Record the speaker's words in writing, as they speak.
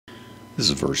This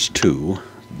is verse 2,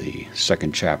 the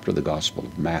second chapter of the Gospel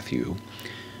of Matthew.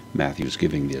 Matthew is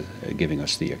giving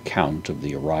us the account of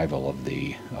the arrival of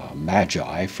the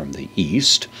Magi from the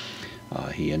east.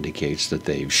 He indicates that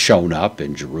they've shown up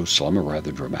in Jerusalem, a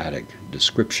rather dramatic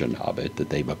description of it, that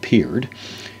they've appeared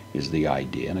is the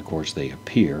idea. And of course they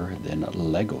appear, then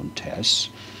legontes.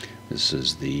 This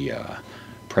is the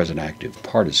present active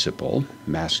participle,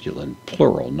 masculine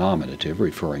plural nominative,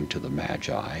 referring to the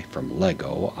Magi from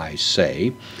lego, I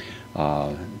say.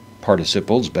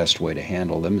 Participles, best way to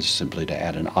handle them is simply to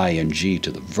add an ing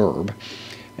to the verb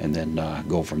and then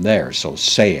go from there. So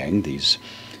saying, these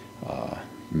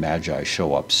Magi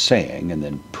show up saying, and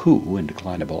then pu,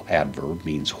 indeclinable adverb,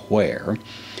 means where.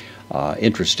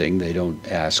 Interesting, they don't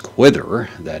ask whither,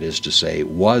 that is to say,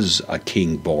 was a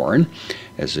king born,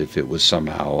 as if it was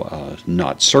somehow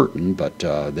not certain, but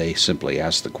they simply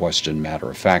ask the question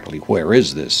matter-of-factly, where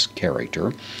is this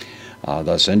character?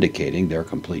 Thus indicating their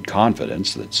complete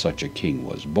confidence that such a king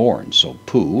was born. So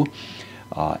pu,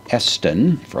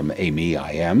 esten, from ami,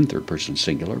 I am, third person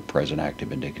singular, present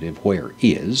active indicative, where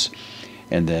is,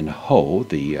 and then ho,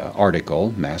 the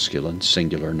article, masculine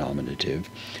singular nominative,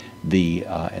 the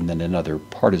and then another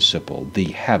participle,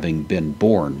 the having been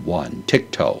born one,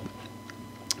 tikto,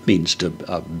 means to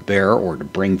bear or to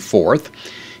bring forth,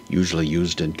 usually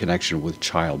used in connection with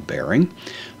childbearing.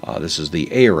 This is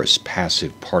the aorist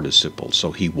passive participle,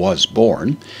 so he was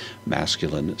born,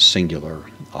 masculine singular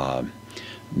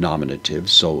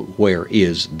nominative, so where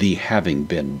is the having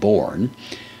been born?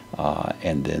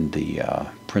 And then the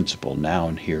principal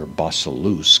noun here,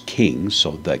 basileus, king,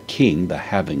 so the king, the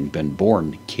having been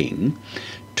born king.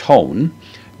 Tone,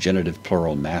 genitive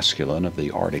plural masculine of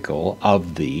the article,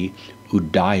 of the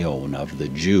Udaion, of the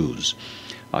Jews.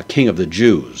 King of the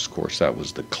Jews, of course that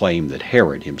was the claim that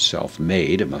Herod himself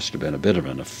made. It must have been a bit of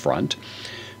an affront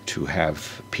to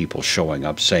have people showing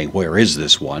up saying, where is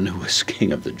this one who is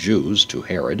king of the Jews, to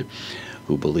Herod,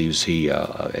 who believes he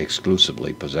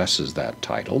exclusively possesses that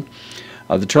title.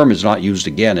 The term is not used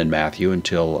again in Matthew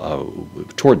until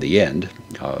toward the end,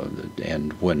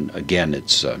 and when again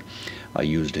it's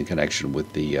used in connection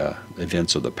with the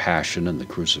events of the Passion and the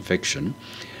Crucifixion.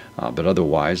 But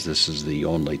otherwise, this is the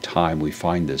only time we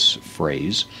find this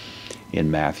phrase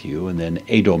in Matthew. And then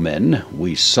Edomen,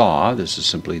 we saw. This is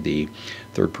simply the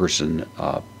third person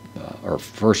or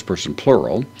first person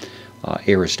plural,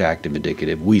 aorist active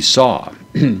indicative. We saw,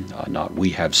 not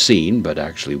we have seen, but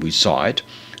actually we saw it.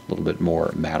 A little bit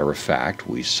more matter of fact,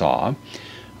 we saw.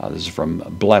 This is from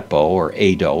blepo or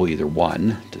edo, either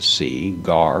one, to see.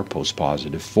 Gar,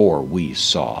 postpositive, for, we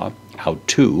saw. How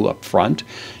to, up front,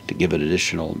 to give it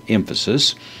additional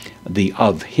emphasis. The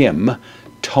of him,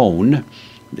 tone,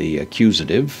 the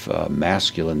accusative,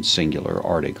 masculine singular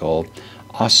article,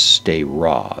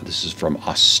 astera. This is from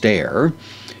austere.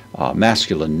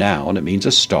 Masculine noun, it means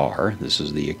a star. This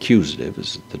is the accusative,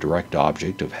 is the direct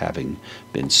object of having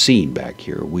been seen back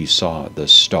here. We saw the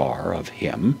star of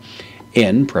him.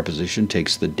 In, preposition,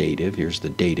 takes the dative. Here's the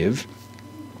dative,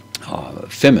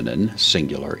 feminine,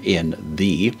 singular, in,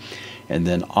 the. And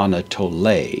then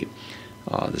Anatole.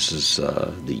 This is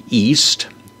the east.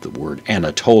 The word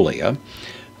Anatolia,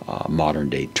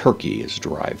 modern-day Turkey, is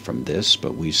derived from this,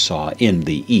 but we saw in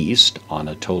the east,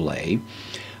 Anatole.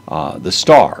 The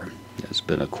star. There's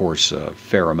been, of course, a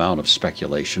fair amount of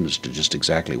speculation as to just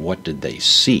exactly what did they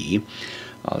see.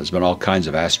 There's been all kinds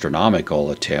of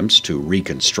astronomical attempts to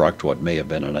reconstruct what may have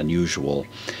been an unusual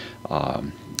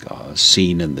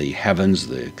scene in the heavens,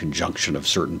 the conjunction of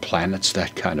certain planets,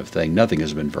 that kind of thing. Nothing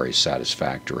has been very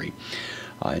satisfactory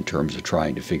in terms of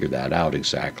trying to figure that out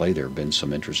exactly. There have been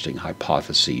some interesting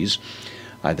hypotheses.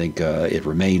 I think it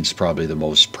remains probably the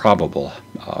most probable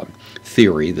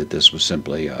theory that this was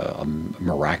simply a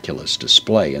miraculous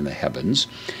display in the heavens.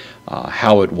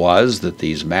 How it was that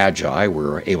these magi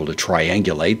were able to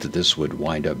triangulate that this would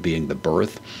wind up being the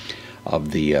birth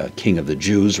of the King of the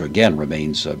Jews, again,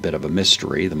 remains a bit of a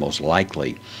mystery. The most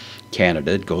likely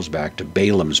candidate goes back to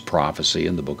Balaam's prophecy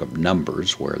in the book of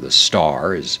Numbers, where the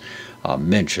star is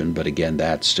mentioned, but again,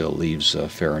 that still leaves a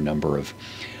fair number of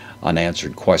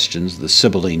unanswered questions. The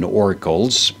Sibylline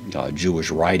oracles, Jewish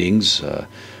writings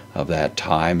of that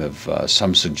time, have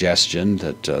some suggestion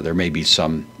that there may be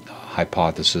some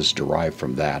hypothesis derived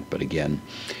from that, but again,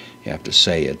 you have to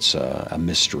say it's a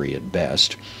mystery at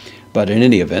best. But in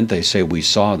any event, they say we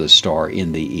saw the star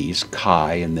in the east,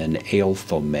 Kai, and then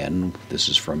Eilthomen. This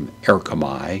is from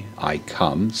Erchomai, I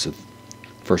come. It's the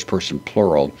first person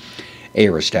plural,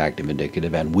 aorist active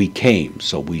indicative, and we came.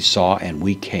 So we saw and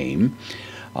we came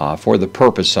for the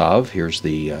purpose of, here's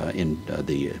the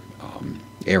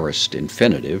aorist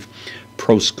infinitive,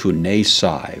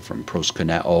 proskunesai, from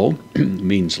proskuneo,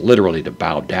 means literally to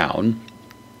bow down.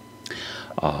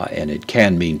 And it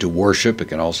can mean to worship. It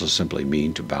can also simply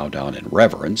mean to bow down in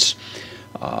reverence.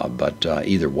 But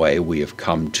either way, we have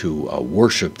come to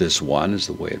worship this one, is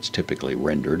the way it's typically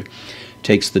rendered.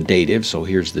 Takes the dative, so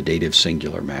here's the dative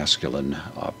singular masculine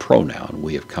pronoun.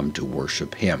 We have come to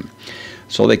worship him.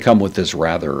 So they come with this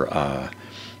rather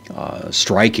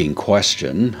striking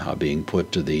question being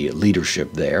put to the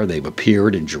leadership there. They've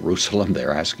appeared in Jerusalem.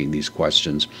 They're asking these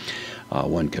questions.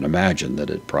 One can imagine that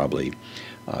it probably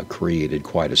created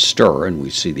quite a stir, and we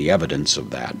see the evidence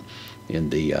of that in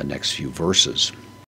the next few verses.